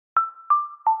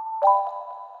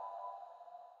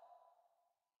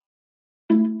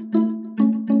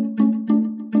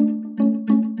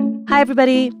Hi,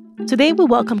 everybody. Today we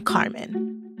welcome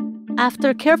Carmen.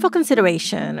 After careful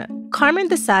consideration, Carmen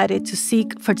decided to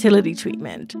seek fertility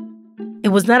treatment. It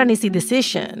was not an easy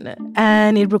decision,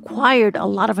 and it required a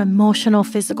lot of emotional,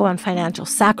 physical, and financial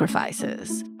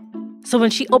sacrifices. So when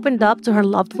she opened up to her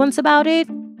loved ones about it,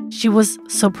 she was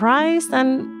surprised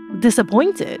and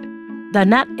disappointed that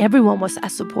not everyone was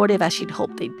as supportive as she'd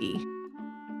hoped they'd be.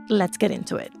 Let's get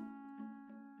into it.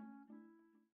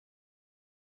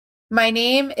 My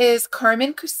name is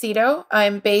Carmen Cusido.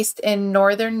 I'm based in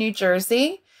northern New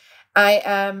Jersey. I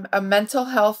am a mental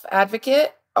health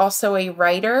advocate, also a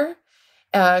writer,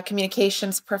 a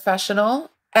communications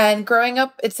professional. And growing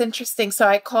up, it's interesting. So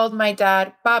I called my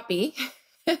dad Papí,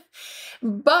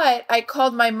 but I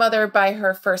called my mother by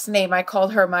her first name. I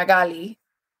called her Magali.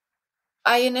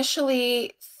 I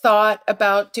initially thought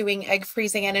about doing egg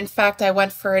freezing. And in fact, I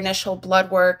went for initial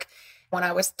blood work when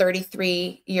I was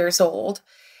 33 years old.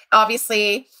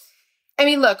 Obviously, I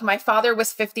mean, look, my father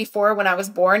was 54 when I was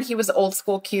born. He was old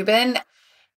school Cuban.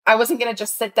 I wasn't going to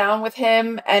just sit down with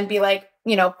him and be like,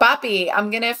 Papi, I'm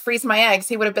going to freeze my eggs.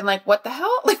 He would have been like, what the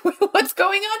hell? Like, what's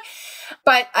going on?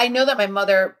 But I know that my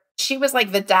mother, she was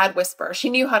like the dad whisperer.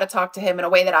 She knew how to talk to him in a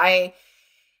way that I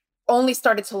only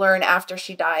started to learn after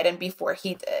she died and before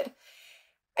he did.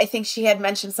 I think she had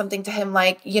mentioned something to him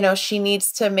like, she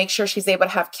needs to make sure she's able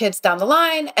to have kids down the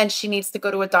line and she needs to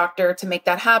go to a doctor to make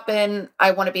that happen.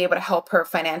 I want to be able to help her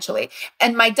financially.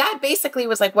 And my dad basically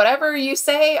was like, whatever you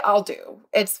say, I'll do.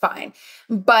 It's fine.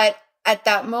 But at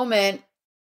that moment,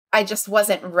 I just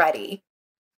wasn't ready.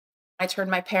 I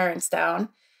turned my parents down,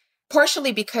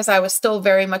 partially because I was still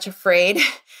very much afraid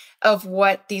of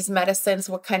what these medicines,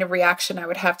 what kind of reaction I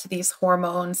would have to these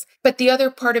hormones. But the other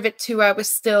part of it too, I was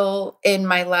still in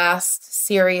my last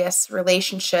serious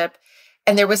relationship.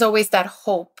 And there was always that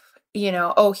hope,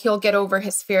 he'll get over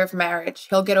his fear of marriage.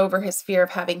 He'll get over his fear of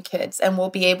having kids and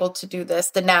we'll be able to do this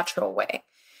the natural way.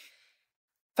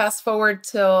 Fast forward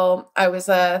till I was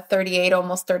 38,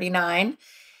 almost 39,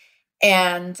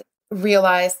 and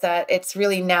realized that it's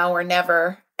really now or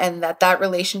never, and that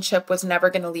relationship was never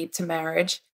going to lead to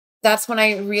marriage. That's when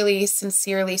I really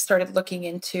sincerely started looking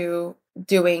into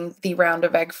doing the round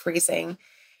of egg freezing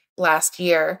last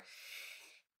year.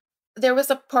 There was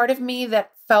a part of me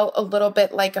that felt a little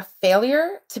bit like a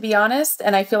failure, to be honest.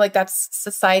 And I feel like that's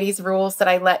society's rules that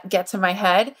I let get to my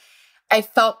head. I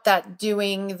felt that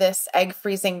doing this egg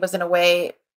freezing was in a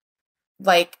way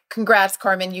like, congrats,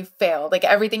 Carmen, you failed. Like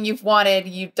everything you've wanted,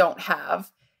 you don't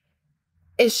have.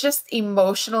 It's just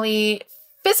emotionally,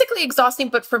 physically exhausting,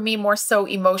 but for me more so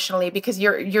emotionally, because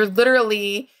you're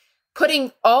literally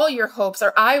putting all your hopes,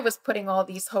 or I was putting all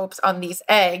these hopes on these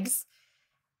eggs.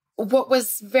 What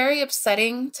was very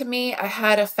upsetting to me, I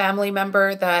had a family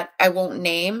member that I won't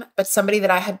name, but somebody that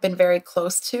I had been very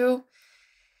close to.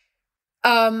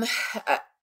 As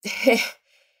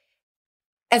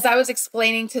I was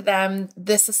explaining to them,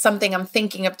 this is something I'm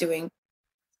thinking of doing,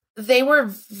 they were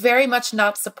very much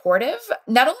not supportive,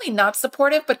 not only not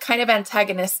supportive, but kind of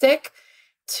antagonistic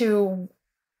to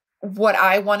what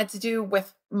I wanted to do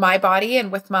with my body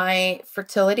and with my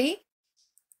fertility.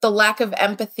 The lack of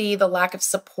empathy, the lack of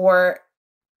support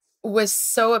was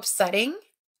so upsetting.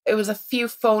 It was a few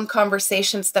phone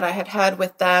conversations that I had had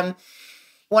with them.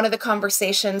 One of the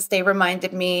conversations, they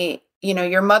reminded me,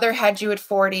 your mother had you at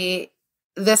 40.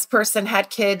 This person had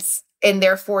kids in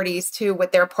their 40s too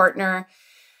with their partner.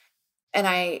 And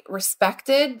I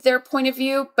respected their point of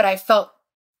view, but I felt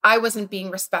I wasn't being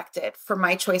respected for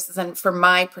my choices and for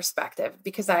my perspective,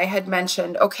 because I had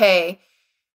mentioned, okay,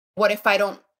 what if I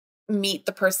don't meet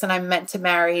the person I'm meant to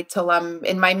marry till I'm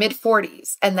in my mid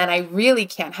 40s and then I really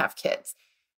can't have kids?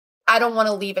 I don't want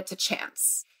to leave it to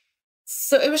chance.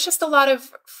 So it was just a lot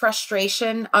of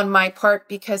frustration on my part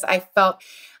because I felt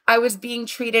I was being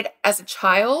treated as a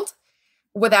child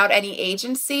without any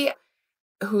agency,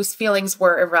 whose feelings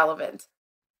were irrelevant.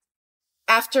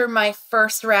 After my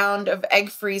first round of egg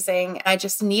freezing, I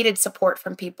just needed support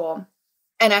from people.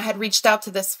 And I had reached out to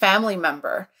this family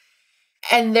member,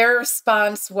 and their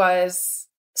response was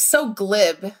so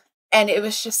glib. And it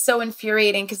was just so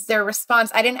infuriating because their response,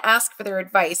 I didn't ask for their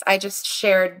advice. I just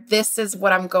shared, this is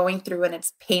what I'm going through and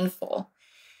it's painful.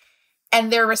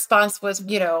 And their response was,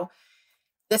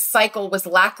 this cycle was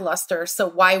lackluster, so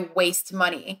why waste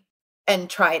money and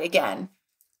try it again?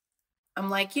 I'm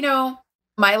like,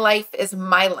 my life is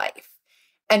my life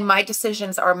and my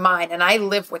decisions are mine and I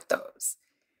live with those.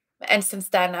 And since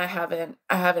then, I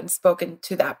haven't spoken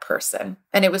to that person,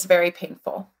 and it was very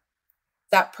painful.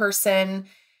 That person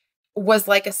was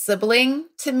like a sibling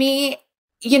to me,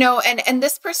 and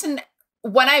this person,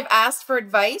 when I've asked for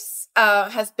advice,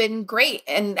 has been great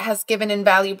and has given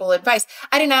invaluable advice.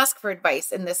 I didn't ask for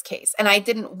advice in this case, and I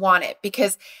didn't want it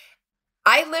because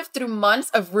I lived through months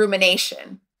of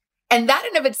rumination. And that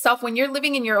in of itself, when you're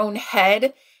living in your own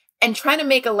head and trying to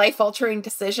make a life-altering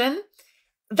decision,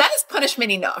 that is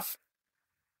punishment enough.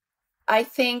 I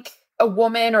think a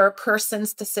woman or a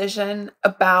person's decision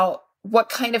about what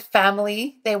kind of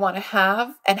family they want to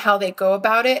have and how they go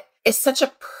about it is such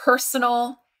a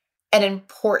personal and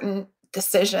important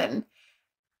decision.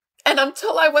 And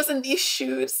until I was in these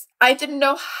shoes, I didn't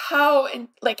know how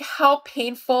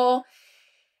painful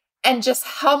and just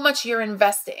how much you're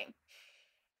investing.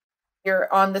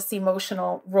 You're on this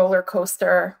emotional roller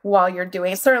coaster while you're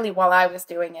doing it, certainly while I was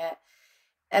doing it.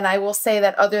 And I will say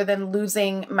that other than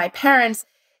losing my parents,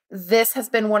 this has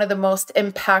been one of the most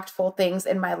impactful things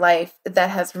in my life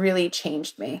that has really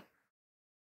changed me.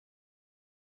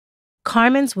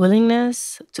 Carmen's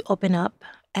willingness to open up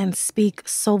and speak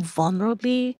so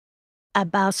vulnerably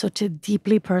about such a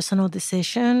deeply personal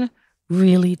decision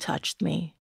really touched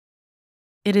me.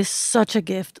 It is such a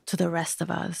gift to the rest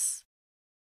of us.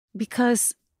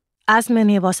 Because, as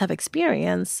many of us have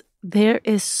experienced, there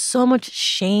is so much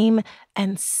shame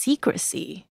and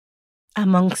secrecy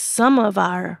among some of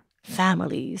our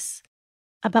families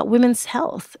about women's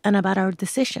health and about our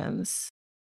decisions.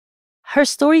 Her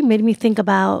story made me think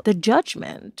about the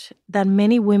judgment that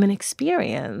many women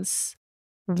experience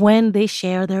when they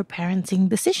share their parenting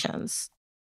decisions,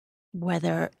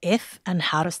 whether if and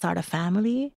how to start a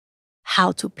family,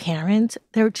 how to parent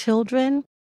their children,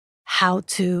 how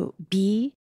to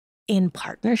be in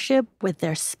partnership with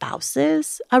their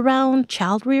spouses around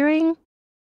child rearing.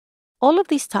 All of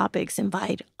these topics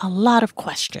invite a lot of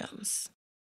questions.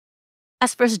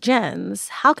 As first gens,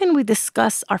 how can we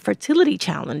discuss our fertility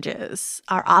challenges,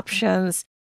 our options,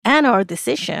 and our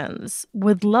decisions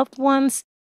with loved ones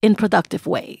in productive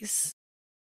ways?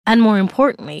 And more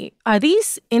importantly, are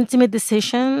these intimate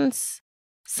decisions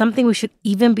something we should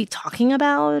even be talking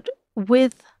about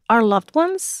with our loved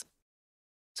ones?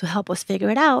 To help us figure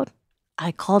it out,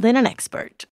 I called in an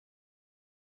expert.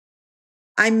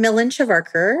 I'm Millen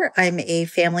Shavarkar. I'm a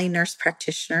family nurse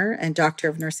practitioner and doctor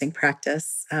of nursing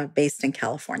practice based in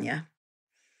California.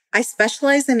 I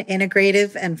specialize in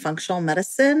integrative and functional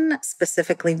medicine,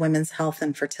 specifically women's health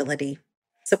and fertility,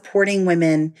 supporting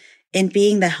women in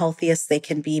being the healthiest they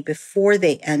can be before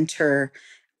they enter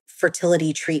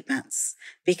fertility treatments.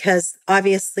 Because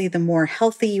obviously, the more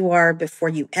healthy you are before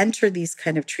you enter these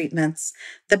kind of treatments,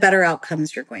 the better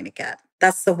outcomes you're going to get.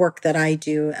 That's the work that I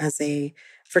do as a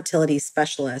fertility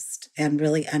specialist, and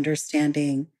really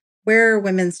understanding where are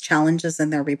women's challenges in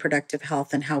their reproductive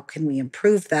health and how can we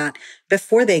improve that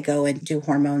before they go and do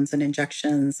hormones and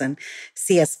injections and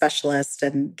see a specialist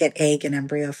and get egg and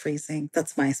embryo freezing.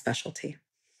 That's my specialty.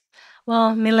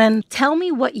 Well, Milen, tell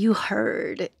me what you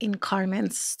heard in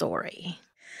Carmen's story.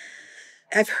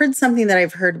 I've heard something that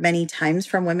I've heard many times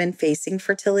from women facing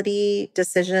fertility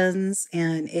decisions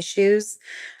and issues,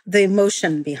 the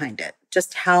emotion behind it,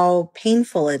 just how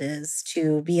painful it is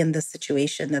to be in the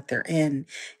situation that they're in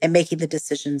and making the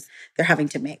decisions they're having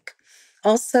to make.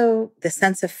 Also, the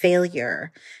sense of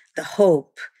failure, the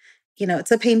hope,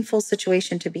 it's a painful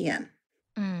situation to be in.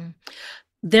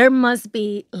 There must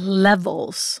be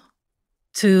levels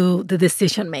to the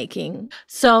decision making.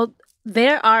 So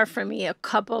there are, for me, a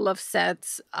couple of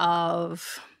sets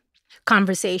of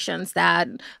conversations that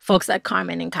folks like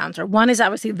Carmen encounter. One is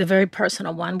obviously the very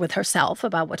personal one with herself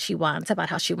about what she wants, about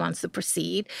how she wants to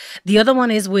proceed. The other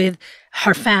one is with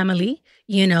her family.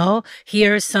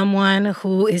 Here's someone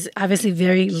who is obviously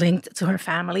very linked to her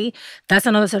family. That's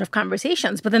another set of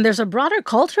conversations. But then there's a broader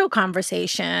cultural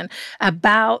conversation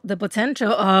about the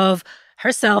potential of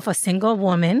herself, a single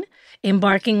woman,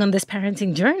 embarking on this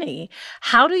parenting journey.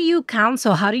 How do you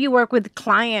counsel? How do you work with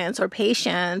clients or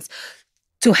patients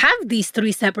to have these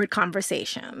three separate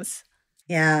conversations?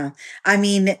 Yeah.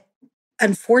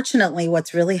 Unfortunately,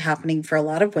 what's really happening for a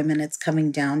lot of women, it's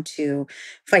coming down to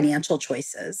financial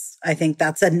choices. I think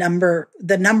that's the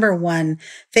number one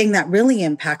thing that really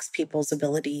impacts people's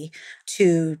ability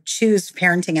to choose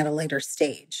parenting at a later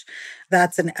stage.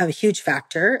 That's a huge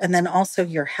factor. And then also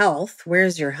your health.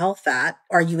 Where's your health at?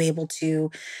 Are you able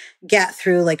to get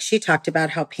through, like she talked about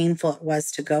how painful it was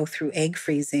to go through egg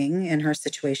freezing in her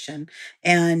situation,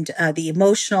 and the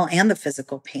emotional and the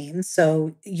physical pain.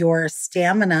 So your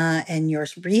stamina and your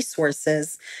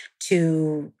resources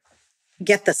to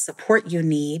get the support you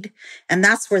need. And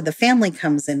that's where the family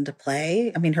comes into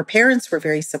play. I mean, her parents were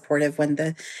very supportive when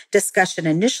the discussion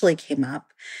initially came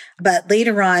up. But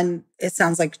later on, it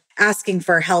sounds like asking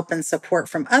for help and support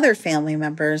from other family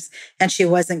members, and she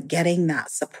wasn't getting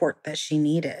that support that she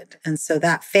needed. And so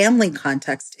that family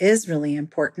context is really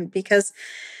important, because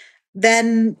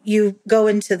then you go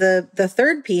into the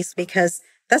third piece, because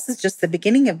this is just the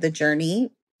beginning of the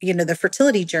journey, the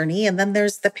fertility journey, and then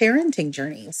there's the parenting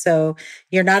journey. So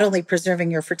you're not only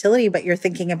preserving your fertility, but you're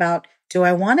thinking about, do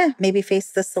I want to maybe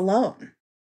face this alone?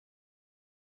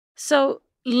 So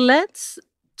let's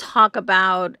talk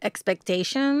about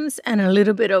expectations and a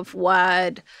little bit of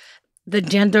what the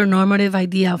gender normative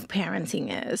idea of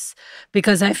parenting is,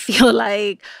 because I feel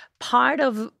like part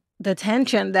of the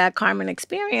tension that Carmen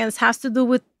experienced has to do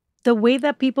with the way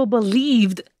that people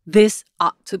believed this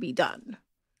ought to be done.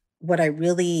 What I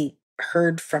really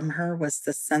heard from her was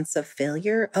the sense of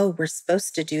failure. Oh, we're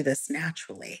supposed to do this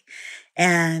naturally.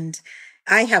 And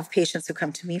I have patients who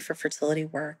come to me for fertility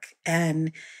work,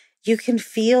 and you can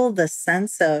feel the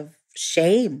sense of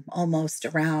shame almost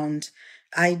around,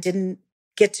 I didn't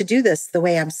get to do this the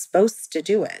way I'm supposed to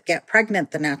do it, get pregnant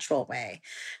the natural way.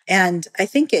 And I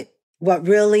think what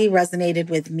really resonated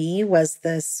with me was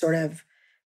this sort of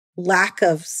lack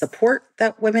of support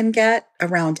that women get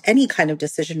around any kind of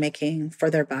decision-making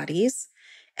for their bodies,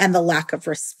 and the lack of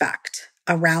respect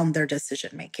around their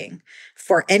decision-making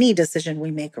for any decision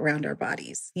we make around our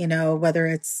bodies, whether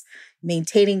it's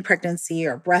maintaining pregnancy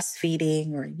or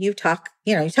breastfeeding, or you talk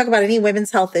about any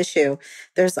women's health issue,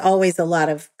 there's always a lot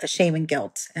of shame and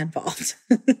guilt involved.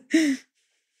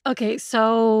 Okay,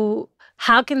 so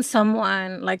how can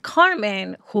someone like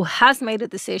Carmen, who has made a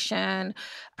decision,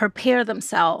 prepare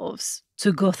themselves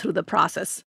to go through the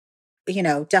process?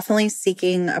 Definitely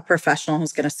seeking a professional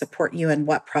who's going to support you in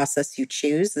what process you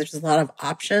choose. There's a lot of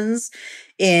options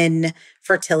in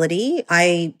fertility.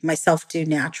 I myself do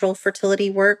natural fertility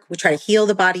work. We try to heal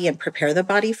the body and prepare the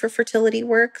body for fertility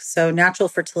work. So natural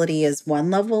fertility is one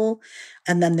level.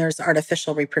 And then there's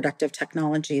artificial reproductive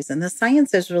technologies. And the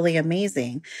science is really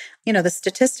amazing. The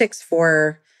statistics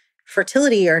for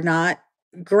fertility are not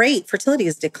great. Fertility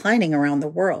is declining around the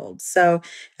world. So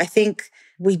I think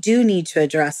we do need to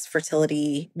address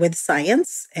fertility with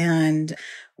science and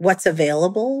what's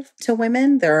available to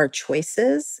women. There are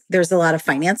choices. There's a lot of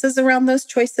finances around those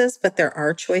choices, but there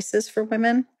are choices for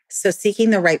women. So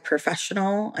seeking the right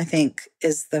professional, I think,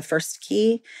 is the first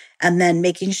key. And then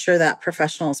making sure that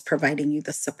professional is providing you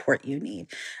the support you need.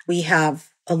 We have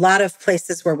a lot of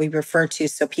places where we refer to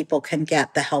so people can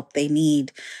get the help they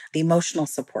need, the emotional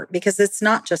support, because it's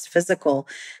not just physical,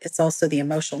 it's also the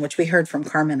emotional, which we heard from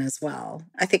Carmen as well.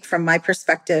 I think from my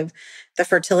perspective, the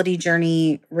fertility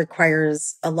journey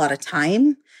requires a lot of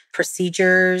time,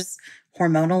 procedures,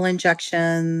 hormonal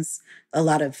injections, a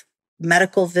lot of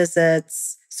medical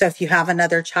visits. So if you have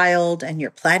another child and you're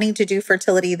planning to do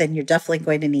fertility, then you're definitely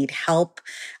going to need help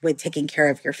with taking care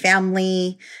of your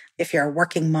family. If you're a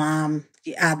working mom,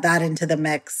 you add that into the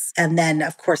mix. And then,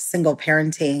 of course, single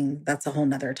parenting, that's a whole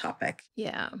nother topic.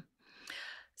 Yeah.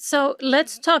 So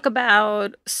let's talk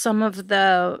about some of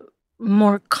the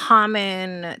more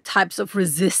common types of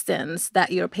resistance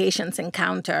that your patients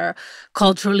encounter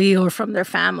culturally or from their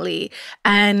family.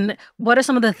 And what are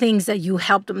some of the things that you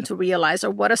help them to realize,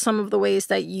 or what are some of the ways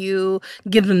that you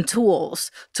give them tools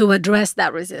to address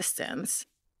that resistance?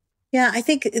 Yeah, I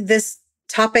think this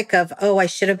topic of, I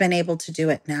should have been able to do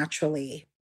it naturally.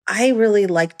 I really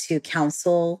like to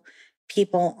counsel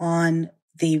people on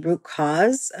the root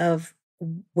cause of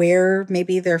where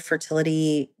maybe their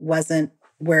fertility wasn't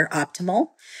where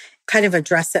optimal, kind of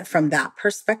address it from that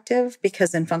perspective,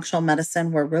 because in functional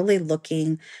medicine, we're really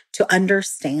looking to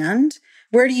understand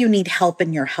where do you need help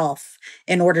in your health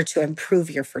in order to improve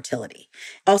your fertility.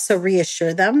 Also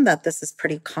reassure them that this is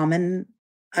pretty common.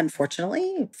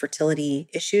 Unfortunately, fertility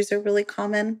issues are really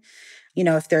common.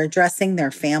 If they're addressing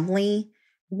their family,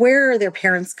 where are their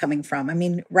parents coming from? I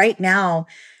mean, right now,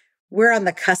 we're on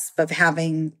the cusp of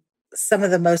having some of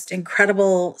the most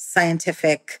incredible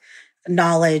scientific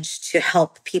knowledge to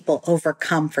help people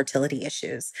overcome fertility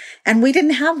issues. And we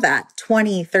didn't have that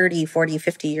 20, 30, 40,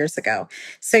 50 years ago.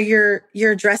 So you're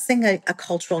addressing a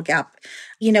cultural gap.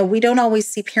 We don't always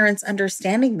see parents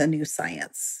understanding the new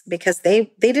science because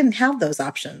they didn't have those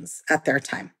options at their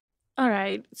time. All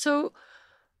right. So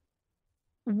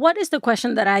what is the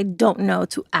question that I don't know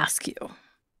to ask you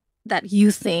that you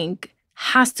think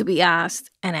has to be asked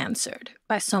and answered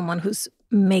by someone who's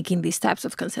making these types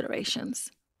of considerations?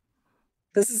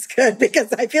 This is good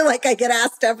because I feel like I get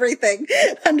asked everything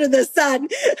under the sun.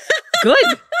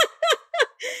 Good.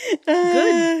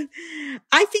 Good.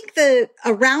 I think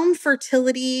around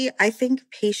fertility, I think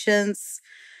patients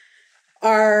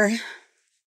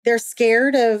they're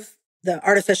scared of the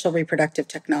artificial reproductive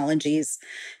technologies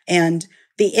and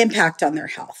the impact on their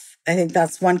health. I think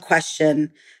that's one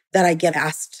question that I get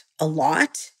asked a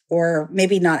lot, or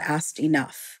maybe not asked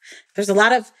enough. There's a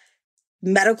lot of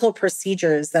medical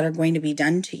procedures that are going to be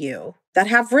done to you that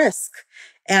have risk.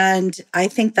 And I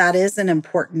think that is an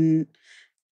important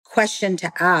question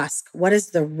to ask. What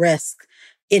is the risk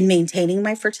in maintaining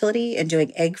my fertility and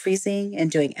doing egg freezing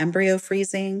and doing embryo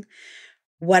freezing?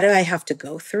 What do I have to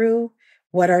go through?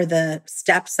 What are the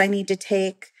steps I need to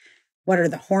take? What are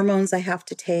the hormones I have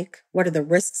to take? What are the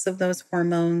risks of those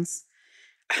hormones?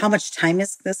 How much time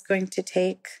is this going to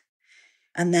take?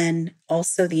 And then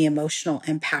also the emotional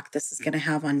impact this is going to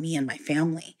have on me and my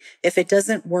family if it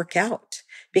doesn't work out,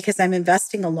 because I'm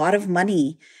investing a lot of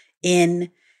money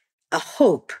in a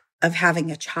hope of having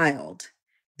a child.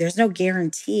 There's no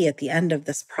guarantee at the end of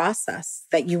this process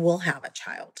that you will have a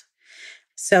child.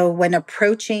 So when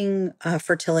approaching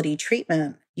fertility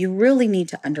treatment, you really need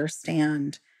to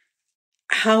understand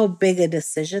how big a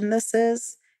decision this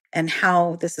is and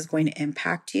how this is going to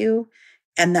impact you,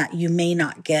 and that you may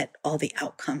not get all the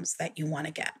outcomes that you want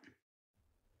to get.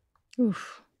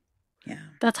 Oof. Yeah.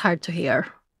 That's hard to hear.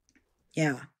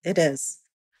 Yeah, it is.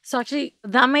 So actually,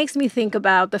 that makes me think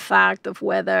about the fact of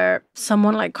whether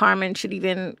someone like Carmen should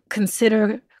even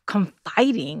consider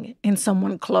confiding in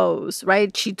someone close,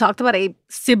 right? She talked about a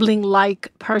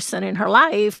sibling-like person in her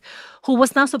life who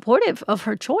was not supportive of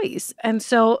her choice. And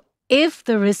so if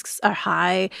the risks are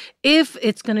high, if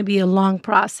it's going to be a long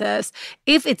process,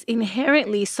 if it's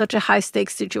inherently such a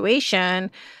high-stakes situation,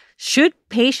 should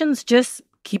patients just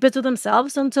keep it to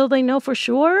themselves until they know for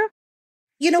sure?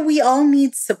 We all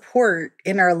need support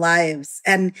in our lives.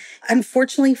 And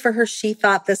unfortunately for her, she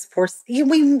thought this person,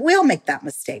 we all make that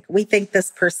mistake. We think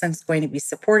this person's going to be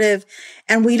supportive,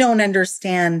 and we don't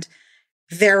understand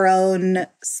their own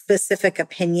specific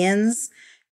opinions.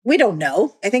 We don't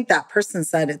know. I think that person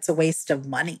said it's a waste of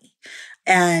money.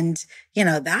 And,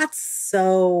 that's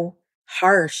so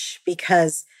harsh,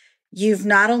 because you've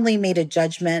not only made a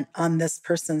judgment on this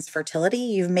person's fertility,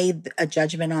 you've made a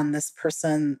judgment on this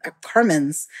person,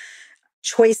 Carmen's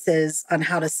choices on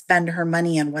how to spend her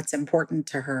money and what's important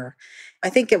to her. I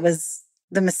think it was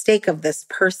the mistake of this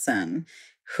person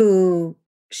who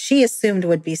she assumed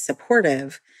would be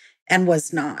supportive and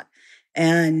was not.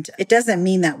 And it doesn't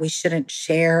mean that we shouldn't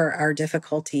share our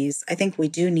difficulties. I think we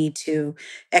do need to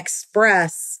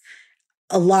express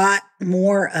a lot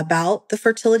more about the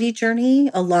fertility journey.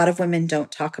 A lot of women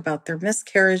don't talk about their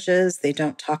miscarriages. They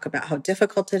don't talk about how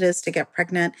difficult it is to get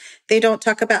pregnant. They don't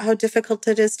talk about how difficult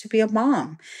it is to be a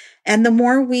mom. And the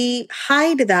more we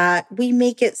hide that, we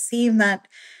make it seem that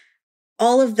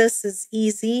all of this is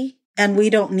easy and we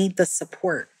don't need the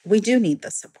support. We do need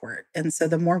the support. And so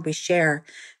the more we share,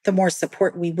 the more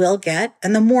support we will get.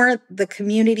 And the more the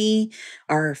community,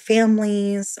 our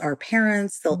families, our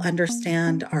parents, they'll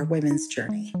understand our women's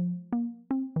journey.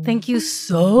 Thank you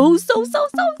so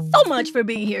much for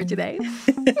being here today.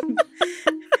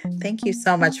 Thank you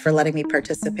so much for letting me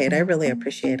participate. I really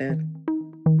appreciate it.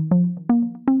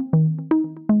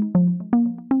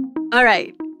 All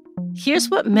right. Here's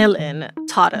what Millen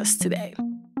taught us today.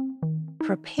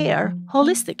 Prepare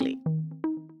holistically.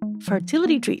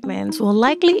 Fertility treatments will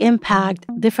likely impact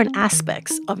different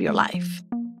aspects of your life.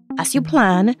 As you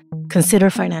plan,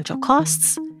 consider financial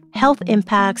costs, health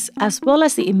impacts, as well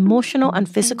as the emotional and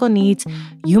physical needs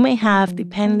you may have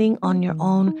depending on your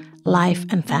own life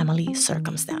and family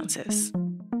circumstances.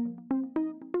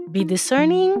 Be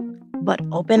discerning, but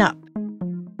open up.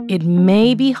 It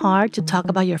may be hard to talk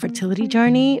about your fertility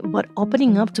journey, but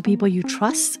opening up to people you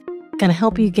trust can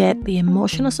help you get the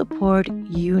emotional support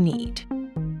you need.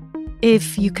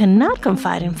 If you cannot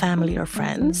confide in family or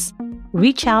friends,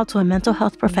 reach out to a mental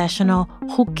health professional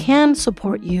who can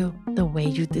support you the way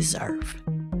you deserve.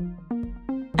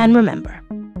 And remember,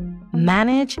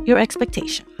 manage your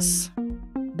expectations.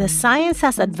 The science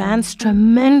has advanced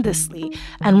tremendously,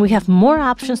 and we have more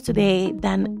options today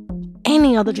than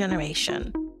any other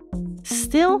generation.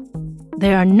 Still,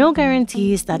 there are no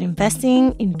guarantees that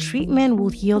investing in treatment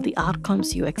will yield the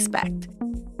outcomes you expect.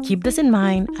 Keep this in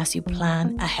mind as you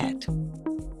plan ahead.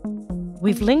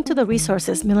 We've linked to the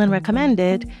resources Millen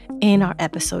recommended in our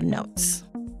episode notes.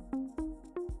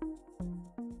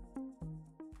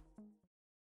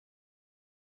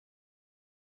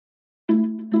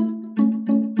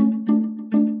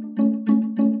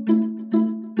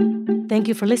 Thank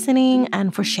you for listening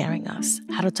and for sharing us.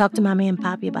 How to Talk to Mamí and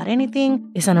Papí About Anything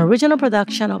is an original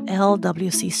production of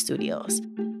LWC Studios.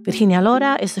 Virginia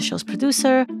Lora is the show's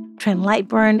producer. Trent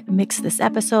Lightburn mixed this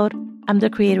episode. I'm the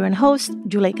creator and host,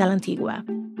 Juleika Lantigua.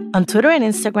 On Twitter and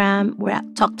Instagram, we're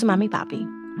at Talk to Mamí Papí.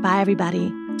 Bye,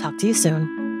 everybody. Talk to you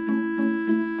soon.